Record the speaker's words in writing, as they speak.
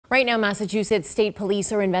Right now, Massachusetts State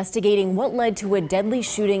Police are investigating what led to a deadly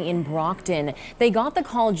shooting in Brockton. They got the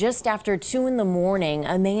call just after 2 in the morning.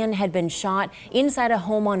 A man had been shot inside a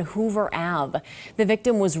home on Hoover Ave. The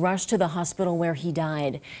victim was rushed to the hospital where he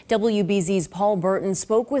died. WBZ's Paul Burton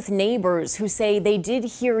spoke with neighbors who say they did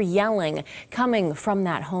hear yelling coming from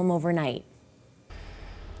that home overnight.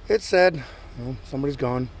 It's sad. Well, somebody's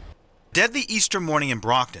gone. Deadly Easter morning in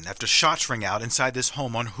Brockton after shots rang out inside this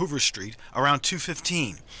home on Hoover Street around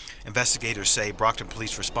 2:15. Investigators say Brockton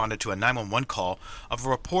police responded to a 911 call of a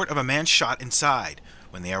report of a man shot inside.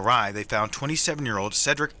 When they arrived, they found 27-year-old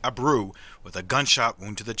Cedric Abreu with a gunshot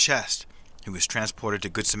wound to the chest. He was transported to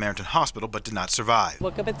Good Samaritan Hospital but did not survive.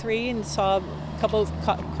 Woke up at 3 and saw a couple of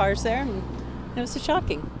cars there, and it was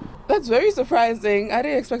shocking. That's very surprising. I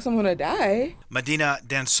didn't expect someone to die. Medina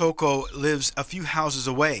Dansoko lives a few houses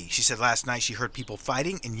away. She said last night she heard people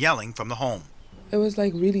fighting and yelling from the home. It was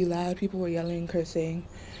like really loud. People were yelling, cursing.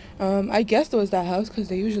 I guess it was that house because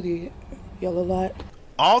they usually yell a lot.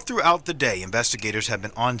 All throughout the day, investigators have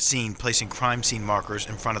been on scene placing crime scene markers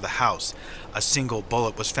in front of the house. A single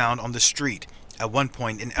bullet was found on the street. At one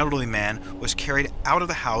point, an elderly man was carried out of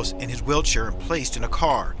the house in his wheelchair and placed in a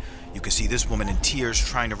car. You can see this woman in tears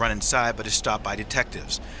trying to run inside but is stopped by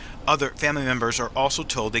detectives. Other family members are also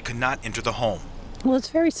told they could not enter the home. Well, it's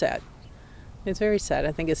very sad. It's very sad.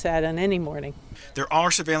 I think it's sad on any morning. There are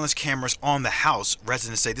surveillance cameras on the house.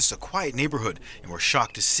 Residents say this is a quiet neighborhood and were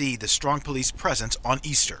shocked to see the strong police presence on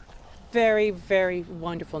Easter. Very, very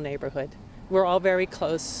wonderful neighborhood. We're all very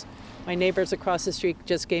close. My neighbors across the street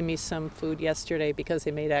just gave me some food yesterday because they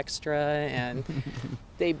made extra, and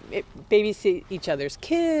they babysit each other's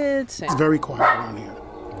kids. It's very quiet around here.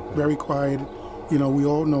 Very quiet. You know, we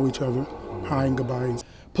all know each other. Hi and goodbyes.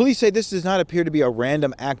 Police say this does not appear to be a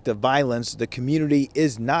random act of violence. The community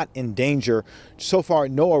is not in danger. So far,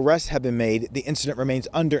 no arrests have been made. The incident remains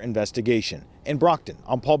under investigation. In Brockton,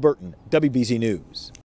 I'm Paul Burton, WBZ News.